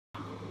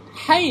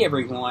Hey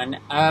everyone,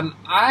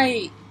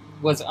 I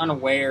was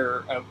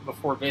unaware of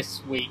before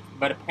this week,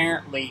 but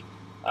apparently,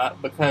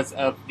 because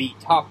of the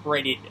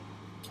top-rated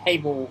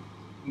cable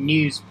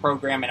news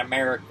program in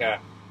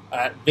America,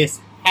 this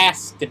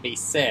has to be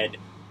said.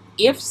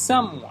 If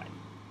someone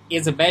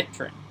is a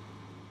veteran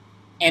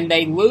and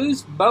they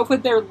lose both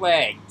of their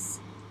legs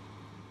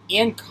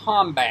in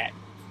combat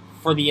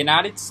for the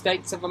United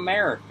States of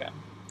America,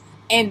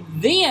 and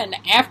then,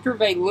 after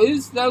they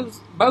lose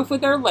both of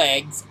their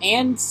legs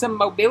and some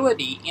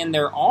mobility in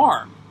their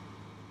arm,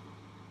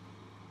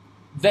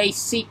 they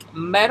seek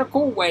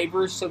medical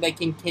waivers so they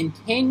can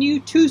continue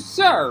to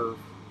serve.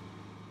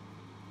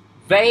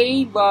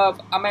 They love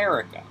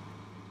America.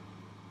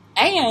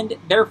 And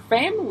their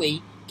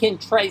family can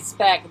trace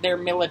back their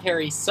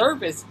military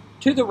service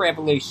to the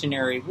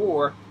Revolutionary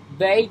War.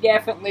 They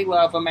definitely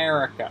love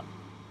America.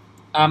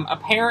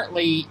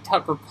 Apparently,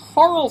 Tucker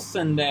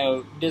Carlson,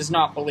 though, does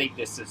not believe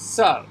this is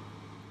so.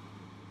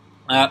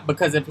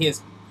 Because of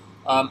his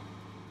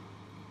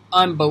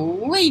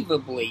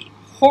unbelievably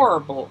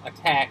horrible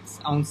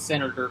attacks on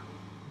Senator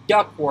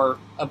Duckworth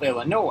of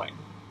Illinois.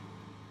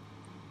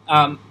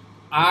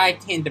 I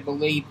tend to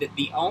believe that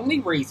the only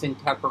reason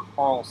Tucker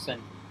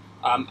Carlson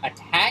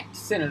attacked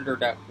Senator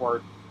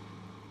Duckworth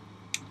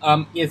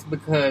is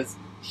because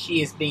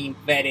she is being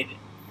vetted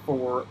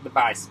for the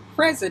vice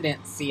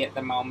presidency at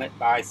the moment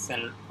by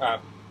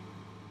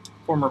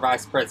former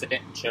Vice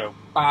President Joe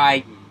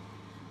Biden.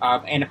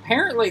 And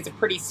apparently it's a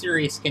pretty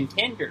serious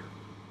contender.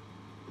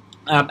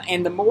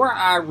 And the more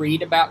I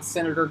read about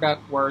Senator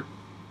Duckworth,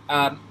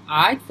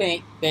 I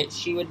think that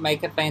she would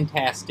make a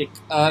fantastic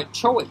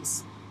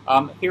choice.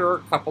 Here are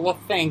a couple of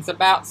things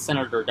about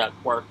Senator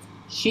Duckworth.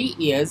 She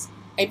is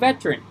a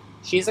veteran.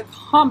 She is a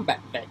combat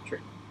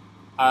veteran.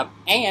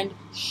 And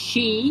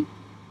she...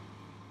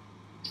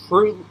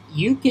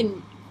 You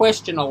can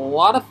question a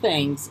lot of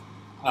things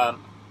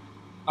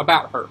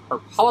about her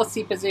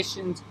policy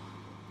positions,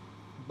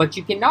 but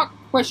you cannot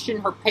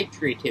question her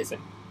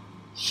patriotism.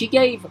 She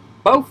gave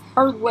both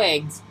her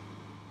legs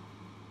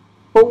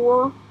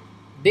for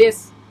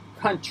this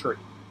country.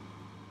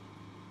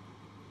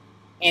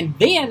 And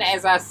then,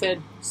 as I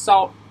said,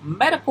 sought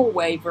medical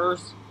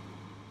waivers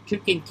to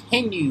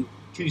continue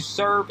to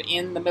serve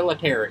in the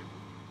military.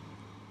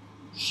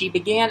 She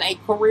began a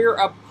career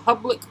of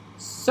public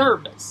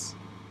service,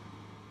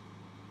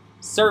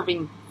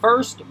 serving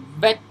first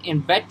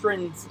in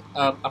Veterans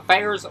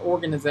Affairs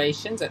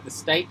organizations at the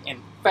state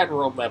and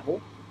federal level,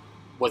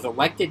 was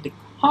elected to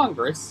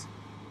Congress,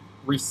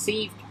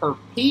 received her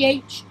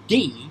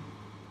Ph.D.,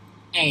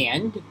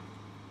 and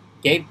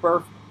gave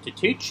birth to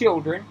 2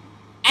 children,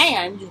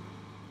 and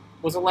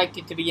was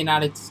elected to the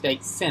United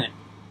States Senate.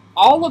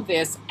 All of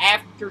this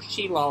after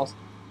she lost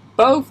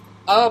both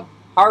of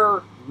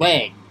her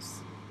legs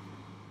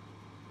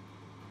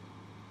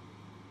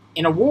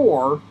in a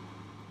war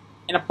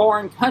in a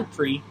foreign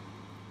country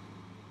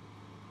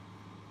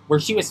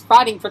where she was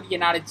fighting for the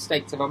United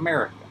States of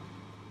America,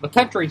 the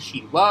country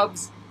she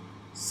loves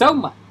so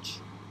much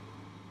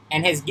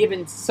and has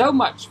given so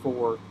much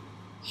for.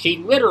 She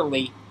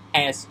literally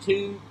has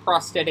 2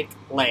 prosthetic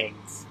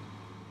legs.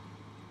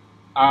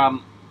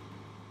 I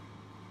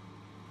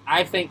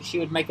think she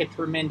would make a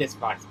tremendous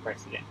vice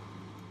president.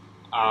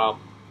 And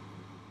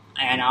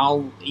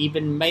I'll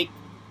even make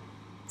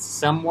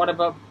somewhat of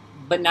a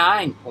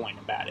benign point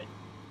about it.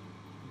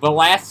 The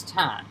last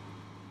time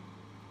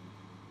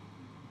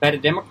that a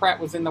Democrat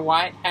was in the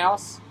White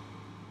House,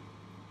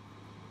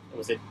 it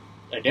was a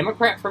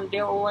Democrat from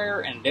Delaware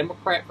and a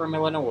Democrat from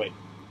Illinois.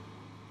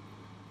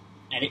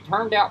 And it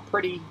turned out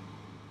pretty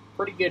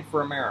good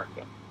for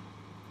America.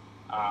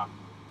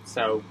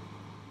 So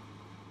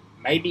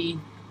maybe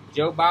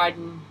Joe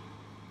Biden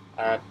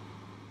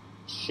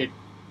should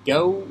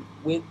go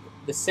with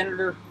the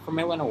senator from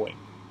Illinois.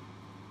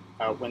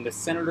 When the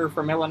senator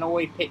from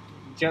Illinois picked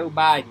Joe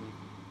Biden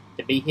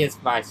to be his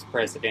vice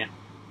president,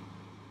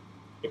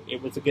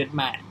 it was a good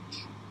match.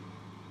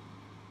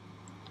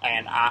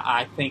 And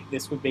I think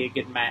this would be a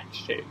good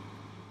match, too.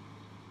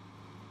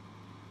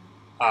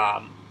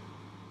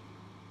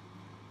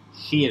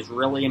 She has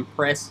really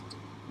impressed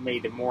me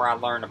the more I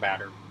learn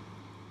about her.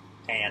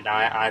 And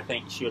I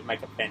think she would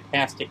make a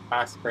fantastic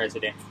vice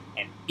president.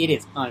 And it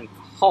is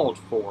uncalled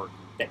for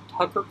that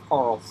Tucker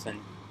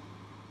Carlson's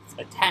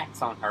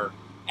attacks on her,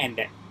 and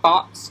that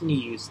Fox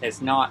News has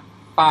not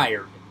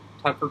fired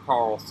Tucker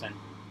Carlson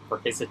for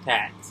his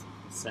attacks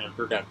on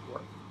Senator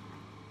Duckworth.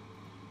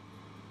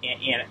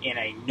 In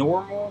a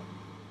normal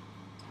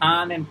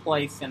time and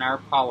place in our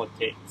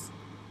politics,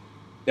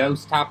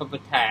 those type of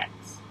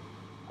attacks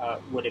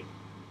would have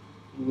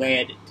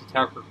led to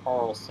Tucker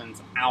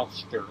Carlson's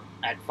ouster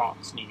at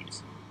Fox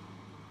News.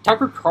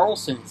 Tucker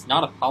Carlson has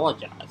not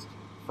apologized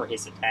for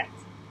his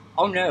attacks.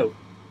 Oh no,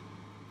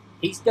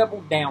 he's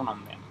doubled down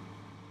on them.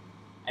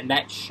 And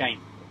that's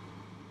shameful.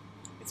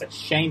 It's a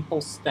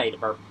shameful state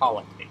of our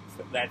politics.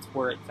 That's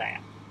where it's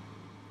at.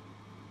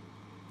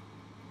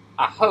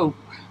 I hope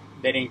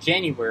that in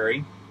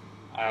January,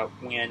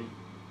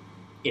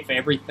 if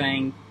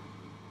everything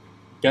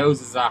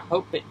goes as I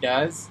hope it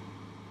does,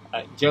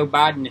 Joe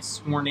Biden is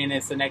sworn in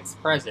as the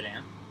next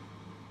president,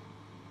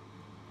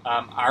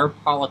 our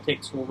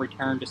politics will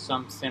return to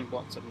some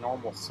semblance of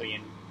normalcy,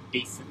 and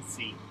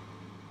decency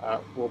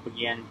will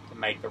begin to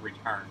make a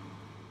return.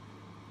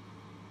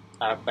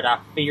 But I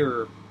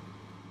fear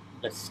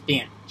the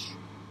stench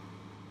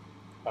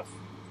of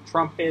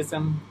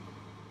Trumpism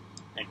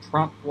and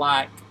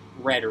Trump-like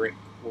rhetoric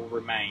will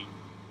remain.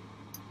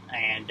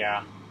 And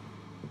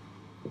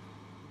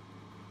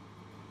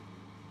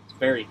it's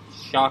very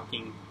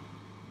shocking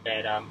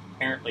that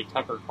apparently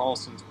Tucker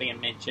Carlson's being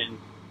mentioned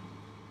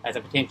as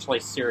a potentially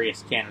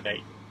serious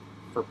candidate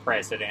for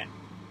president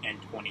in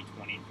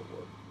 2024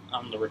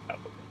 on the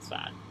Republican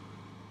side.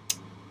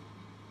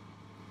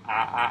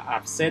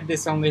 I've said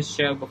this on this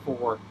show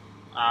before.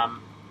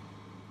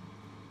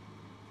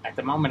 At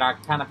the moment, I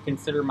kind of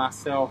consider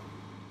myself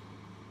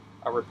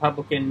a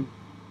Republican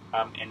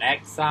in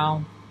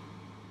exile.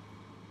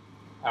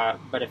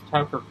 But if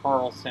Tucker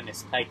Carlson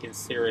is taken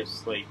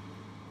seriously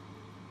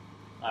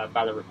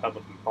by the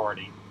Republican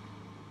Party,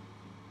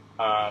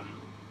 I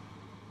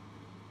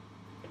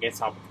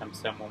guess I'll become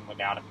someone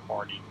without a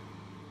party.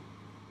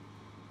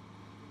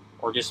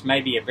 Or just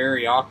maybe a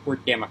very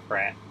awkward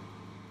Democrat.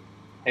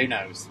 Who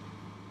knows?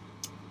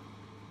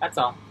 That's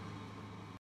all.